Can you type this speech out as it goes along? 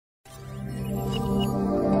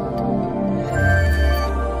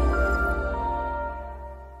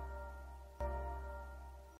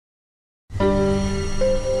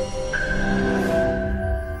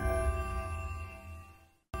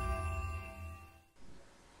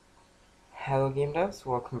Hello game devs,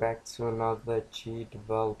 welcome back to another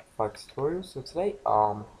GDevelop 5 tutorial. So today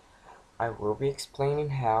I will be explaining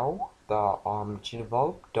how the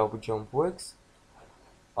GDevelop double jump works.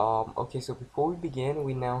 Okay, so before we begin,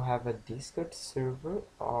 we now have a Discord server.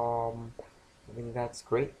 I think that's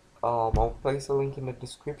great. I'll place a link in the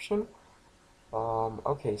description.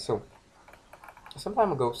 Okay, so some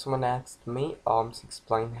time ago someone asked me to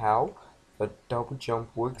explain how the double jump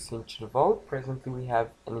works in GDevelop. Presently we have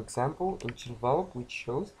an example in GDevelop which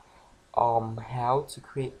shows how to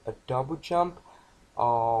create a double jump.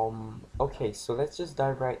 Okay, so let's just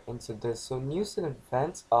dive right into this. So news and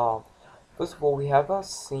events. First of all, we have a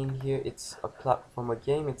scene here. It's a platformer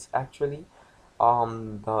game. It's actually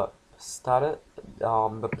the starter,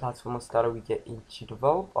 the platformer starter we get in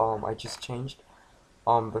GDevelop. I just changed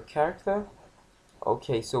the character.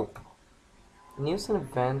 Okay, so news and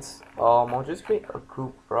events. I'll just create a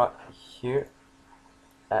group right here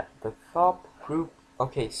at the top. Group.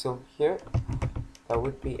 Okay, so here that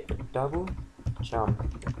would be a double jump.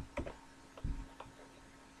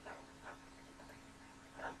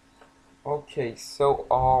 Okay, so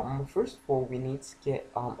first of all we need to get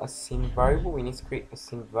a scene variable. We need to create a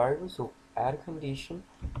scene variable. So add a condition.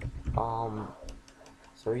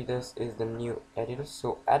 Sorry, this is the new editor.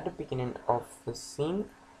 So at the beginning of the scene.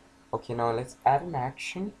 Okay, now let's add an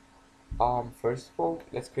action. First of all,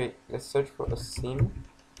 let's search for a scene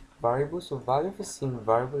variable. So value of a scene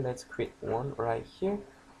variable, let's create one right here.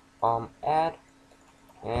 Add,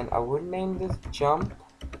 and I would name this jump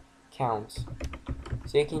count.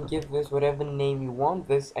 So you can give this whatever name you want.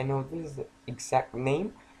 This, I know this is the exact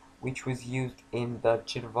name which was used in the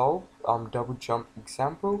GDevelop double jump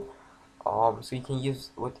example. So you can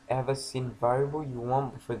use whatever scene variable you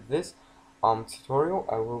want, but for this tutorial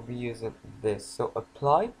I will be using this. So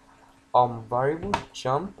apply variable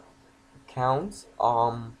jump count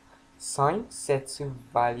sign set to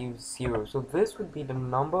value 0. So this would be the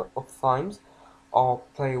number of times our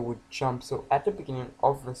player would jump. So at the beginning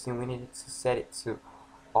of the scene we needed to set it to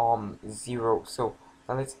 0. So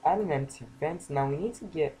now let's add an empty event. Now we need to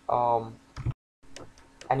get an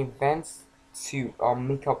event to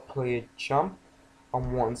make our player jump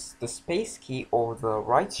once the space key or the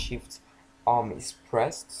right shift is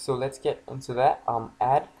pressed. So let's get into that.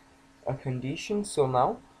 Add a condition. So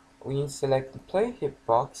now we need to select the player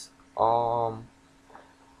hitbox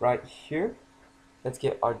right here. Let's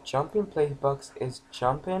get our jumping. Player hitbox is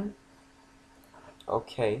jumping.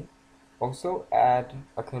 Okay, also add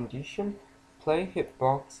a condition. Player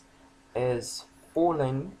hitbox is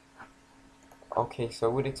falling. Okay, so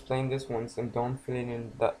I would explain this once I'm done filling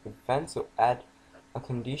in the event. So add a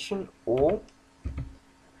condition or,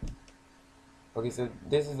 okay, so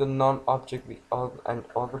this is the non-object with and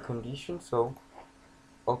other condition. So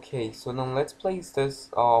okay, so now let's place this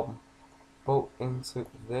both into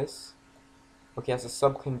this, okay, as a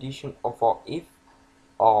sub condition of our if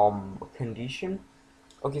condition.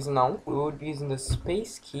 Okay, so now we would be using the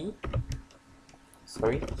space key,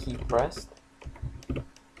 sorry, key pressed.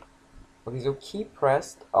 Okay, so key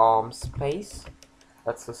pressed space,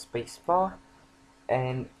 that's the space bar,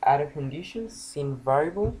 and add a condition scene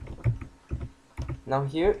variable. Now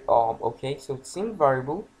here okay, so scene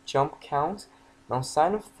variable jump count, now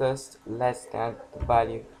sign of this less than the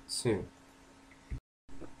value 2.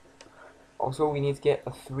 Also we need to get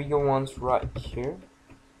a 301s right here,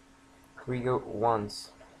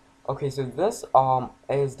 301s. Okay, so this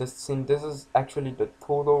is the scene. This is actually the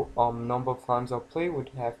total number of times our player would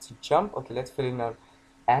have to jump. Okay, let's fill in an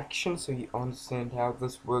action so you understand how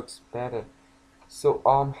this works better. So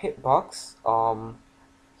hitbox,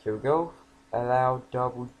 here we go, allow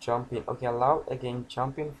double jumping. Okay, allow again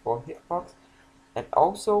jumping for hitbox, and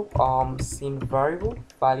also scene variable,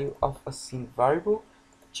 value of a scene variable,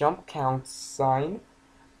 jump count sign,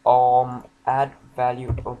 add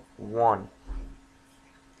value of 1.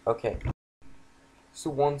 Okay, so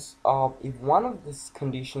once if one of these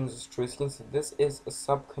conditions is true, so this is a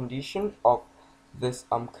sub condition of this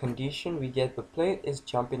condition, we get the player is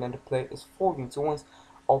jumping and the player is falling. So once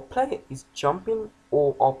our player is jumping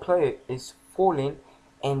or our player is falling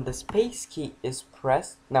and the space key is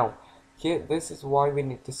pressed, now here this is why we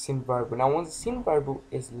need the scene variable. Now once the scene variable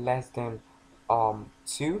is less than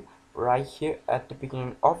 2, right here at the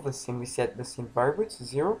beginning of the scene we set the scene variable to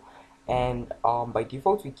 0, and by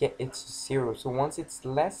default we get it to 0. So once it's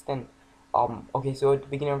less than okay, so at the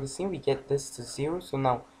beginning of the scene we get this to 0. So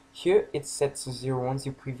now here it's set to 0. Once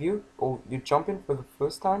you preview or you're jumping for the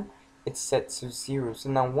first time, it's set to 0. So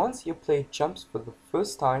now once your player jumps for the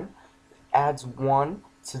first time, it adds 1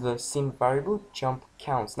 to the scene variable jump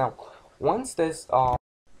counts. Now once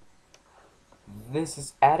this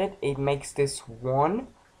is added, it makes this 1,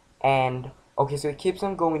 and okay, so it keeps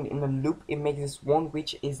on going in a loop. It makes this 1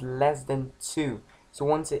 which is less than 2. So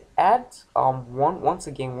once it adds 1, once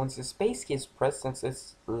again, once the space key is pressed, since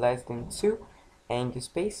it's less than 2 and the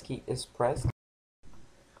space key is pressed,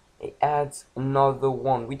 it adds another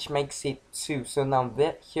 1 which makes it 2. So now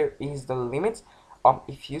that here is the limit.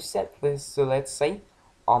 If you set this, so let's say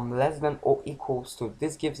less than or equals to,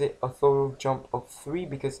 this gives it a total jump of 3,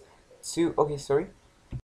 because 2, okay, sorry,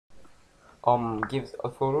 gives a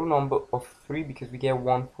total number of 3 because we get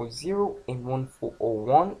 1 for 0 and 1 for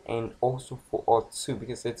 1 and also for 2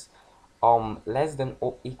 because it's less than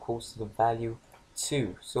or equals to the value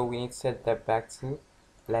 2. So we need to set that back to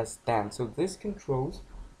less than. So this controls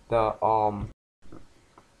the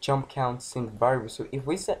jump count sync variable. So if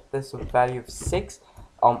we set this a value of 6,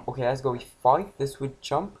 okay, let's go with 5. This would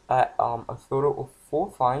jump at a total of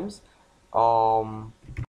 4 times,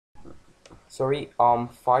 sorry,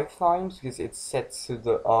 5 times, because it's set to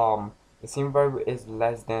the sync variable is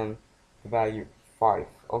less than the value 5.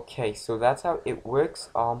 Okay, so that's how it works.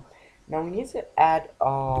 Now we need to add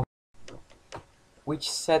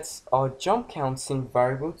which sets our jump count sync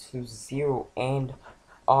variable to 0, and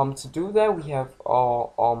to do that we have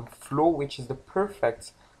our flow, which is the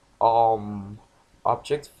perfect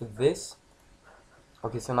object for this.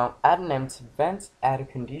 Okay, so now add an empty event, add a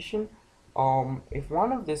condition. If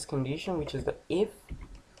one of this condition, which is the if,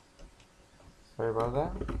 sorry about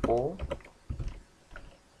that, or,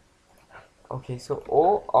 okay, so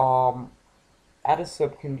or add a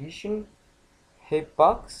subcondition,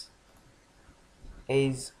 hitbox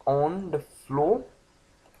is on the floor,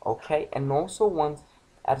 okay, and also once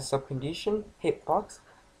add a subcondition, hitbox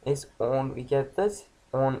is on, we get this,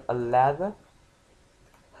 on a ladder.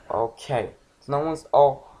 Okay, so now once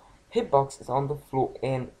our hitbox is on the floor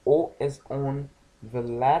and O is on the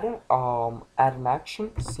ladder, add an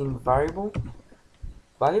action, scene variable,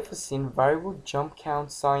 value for scene variable, jump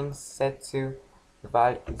count sign set to the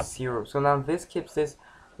value 0. So now this keeps this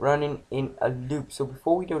running in a loop. So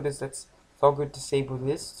before we do this, let's toggle disable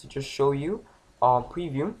this to just show you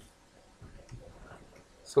preview.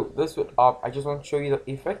 So this would I just want to show you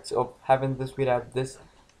the effects of having this without this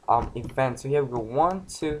event. So here we go, 1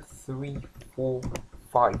 2 3 4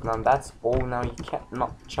 5. Now that's all. Now you can't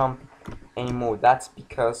not jump anymore. That's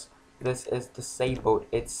because this is disabled.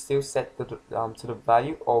 It's still set to the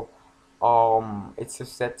value of it's still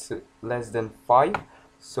set to less than 5.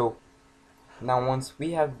 So now once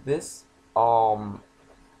we have this toggle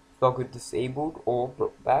disabled or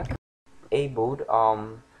brought back, enabled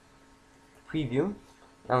preview,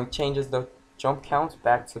 now it changes the jump count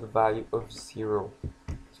back to the value of 0.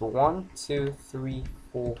 So 1 2 3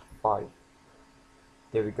 4 5.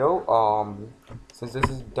 There we go. Since this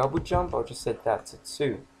is double jump, I'll just set that to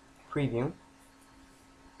 2. Preview.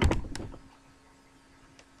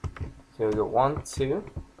 So we go 1 2.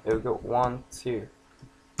 There we go, 1 2.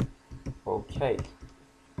 Okay,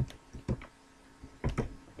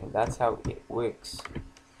 and that's how it works.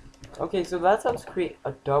 Okay, so that's how to create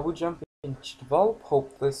a double jump in GDevelop.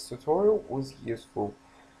 Hope this tutorial was useful.